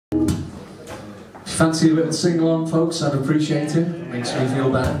Fancy a little sing-along, folks? I'd appreciate it. Makes me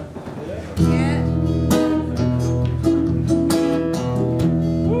feel better. Yeah.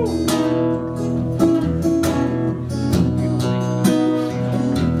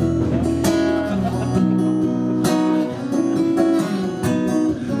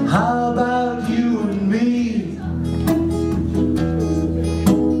 How about you and me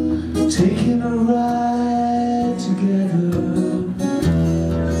taking a ride together?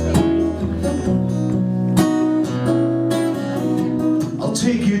 I'll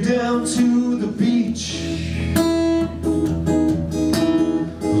take you down to the beach.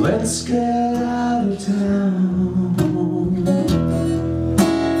 Let's get out of town.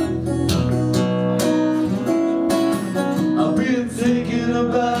 I've been thinking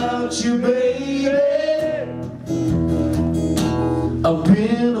about you, baby. I've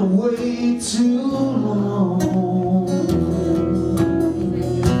been away too long.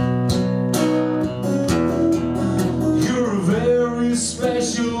 You're a very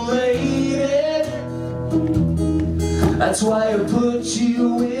special lady. That's why I put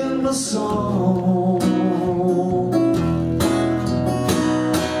you in my song.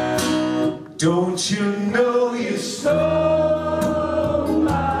 Don't you know you stole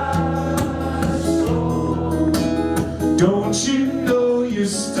my soul? Don't you know you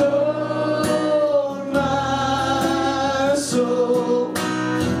stole my soul?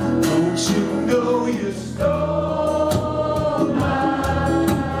 Don't you know you stole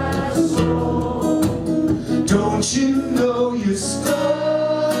my soul? Don't you know you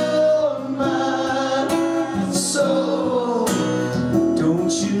stole my soul?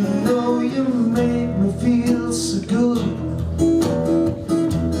 Don't you know you make me feel so good?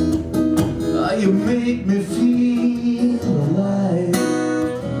 You make me feel alive.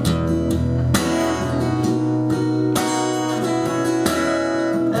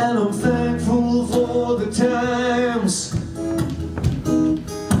 And I'm thankful for the times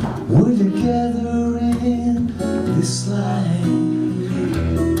we're together in this life.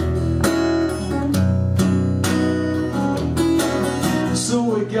 So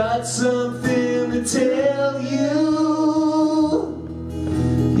I got something to tell you.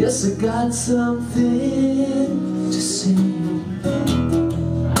 Yes, I got something to say.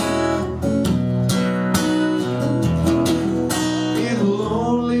 It'll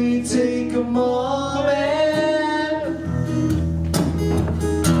only take a moment,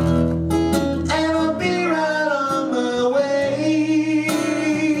 and I'll be right on my way.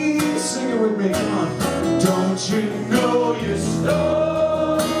 Sing it with me, come on. Don't you know you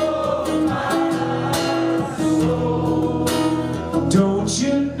stole my soul? Don't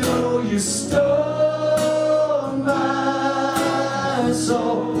you know you stole my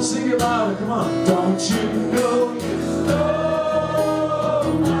soul? Sing it louder, come on. Don't you know you stole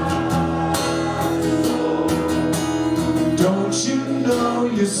my soul? Don't you know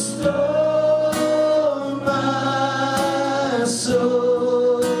you stole my soul?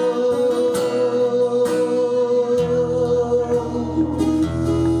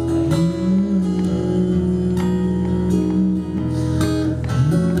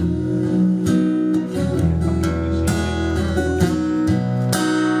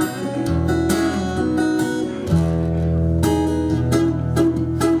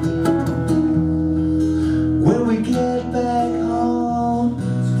 When we get back home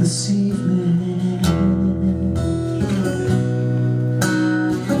this evening,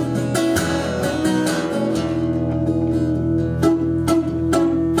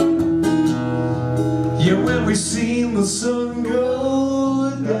 yeah, when we seen the sun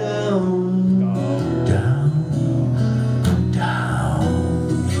go down, down, down.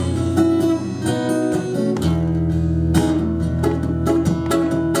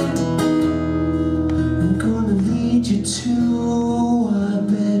 I'm gonna lead you to our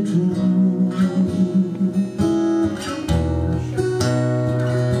bedroom.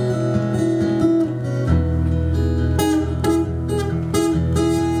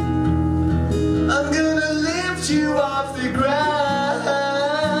 I'm gonna lift you off the ground.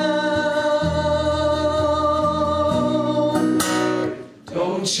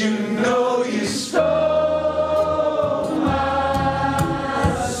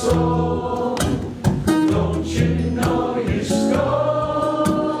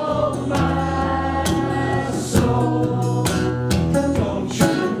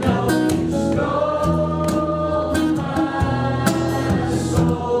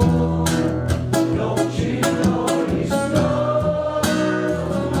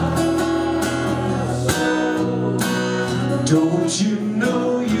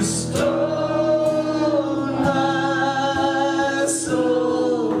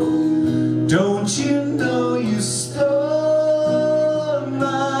 Don't you know you stole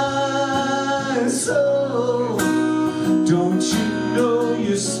my soul? Don't you know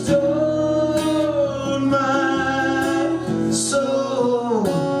you stole my soul?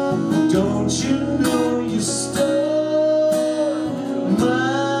 Don't you know you stole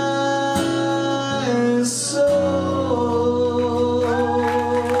my soul?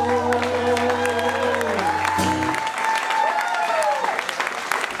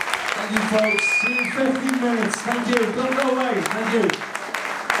 Thank you, folks. See you in 15 minutes. Thank you. Don't go away. Thank you.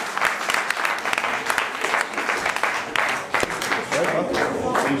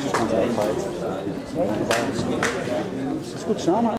 Het is goed samen.